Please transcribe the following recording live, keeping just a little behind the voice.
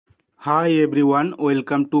Hi everyone,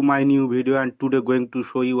 welcome to my new video, and today going to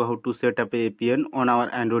show you how to set up a APN on our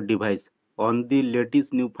Android device on the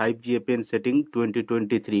latest new 5G APN setting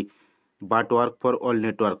 2023, but work for all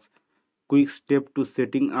networks. Quick step to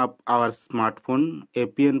setting up our smartphone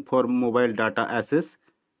APN for mobile data access.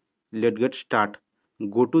 Let's get start.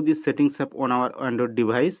 Go to the settings app on our Android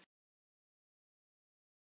device.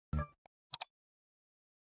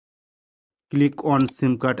 Click on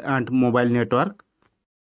SIM card and mobile network.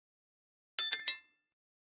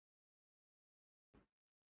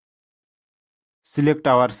 Select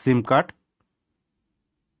our SIM card.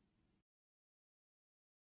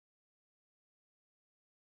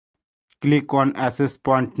 Click on access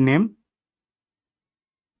point name.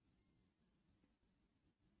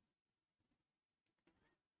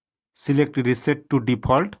 Select reset to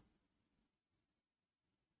default.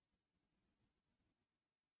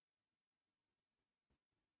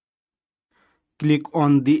 Click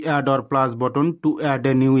on the add or plus button to add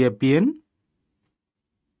a new APN.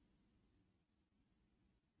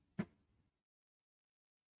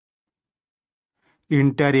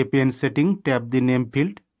 Enter APN setting, tap the name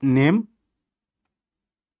field, name.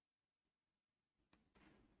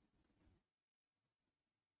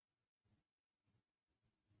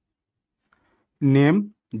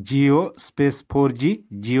 Name Geo space 4G,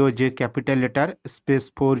 Geo J capital letter space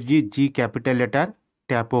 4G G capital letter,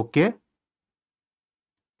 tap OK.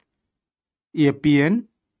 APN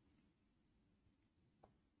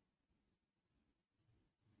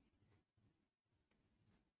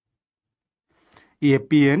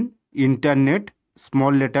APN internet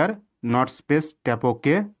small letter not space, tap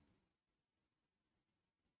OK.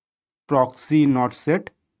 Proxy not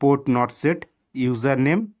set, port not set,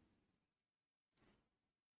 username.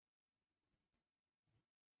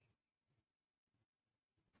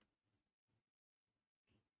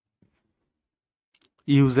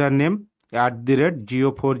 Username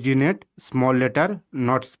 @geo4gnet small letter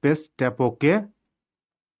not space, tap OK.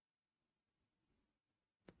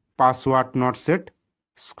 Password not set.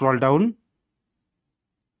 Scroll down.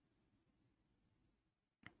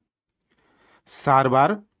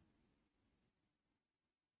 Server.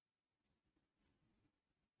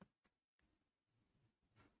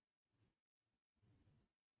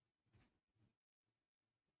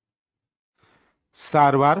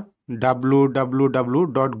 Server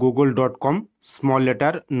www.google.com small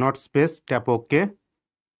letter not space, tap OK.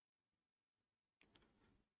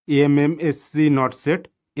 MMSC not set.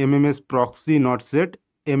 MMS proxy not set.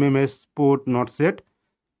 MMS port not set.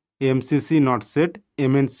 MCC not set.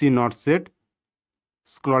 MNC not set.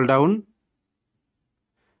 Scroll down.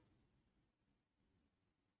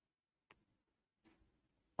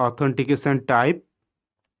 Authentication type.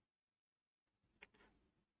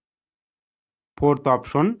 Fourth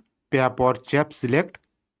option, PAP or CHAP, select.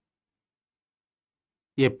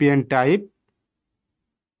 APN type.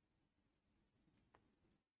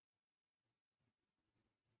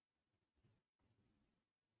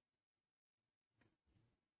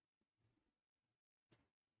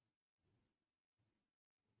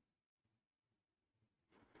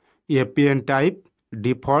 APN type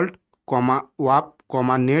default, WAP,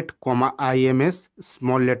 net, IMS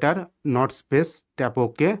small letter not space, tap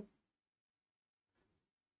OK.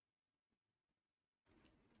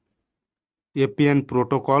 APN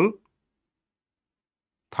protocol.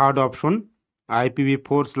 Third option,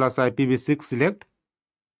 IPv4/IPv6, select.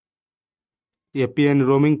 APN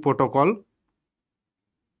roaming protocol.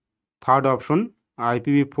 Third option,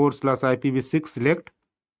 IPv4/IPv6, select.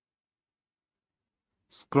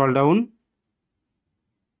 Scroll down.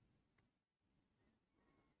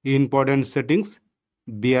 Important settings,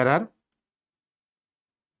 bearer,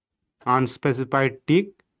 unspecified tick.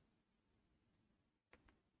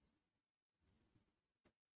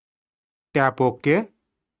 Tap OK.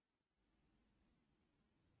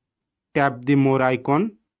 Tap the more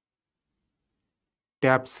icon.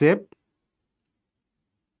 Tap save.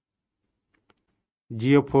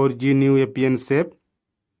 Geo 4G new APN save.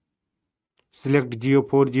 Select Geo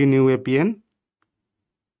 4G new APN.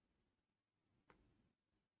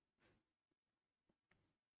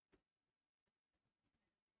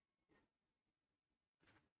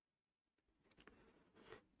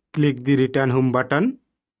 Click the return home button.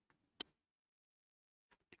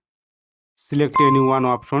 Select any one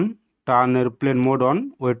option. Turn airplane mode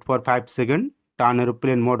on. Wait for 5 seconds. Turn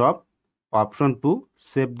airplane mode off. Option 2.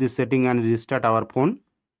 Save the setting and restart our phone.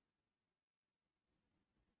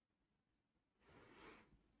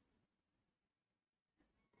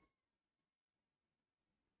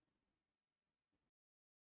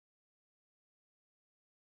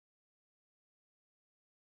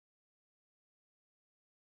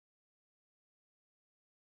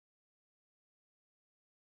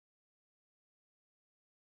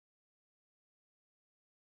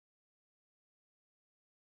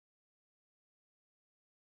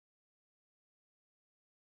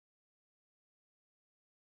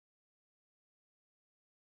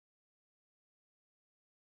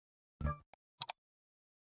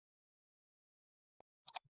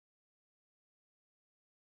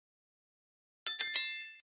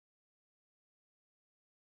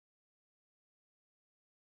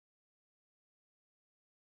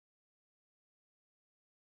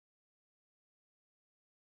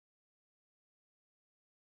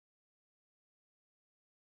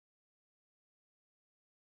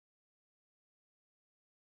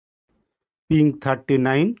 ping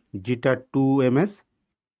 39, jitter 2 ms.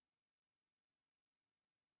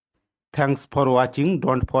 Thanks for watching.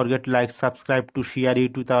 Don't forget like, subscribe to share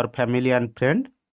it with our family and friend.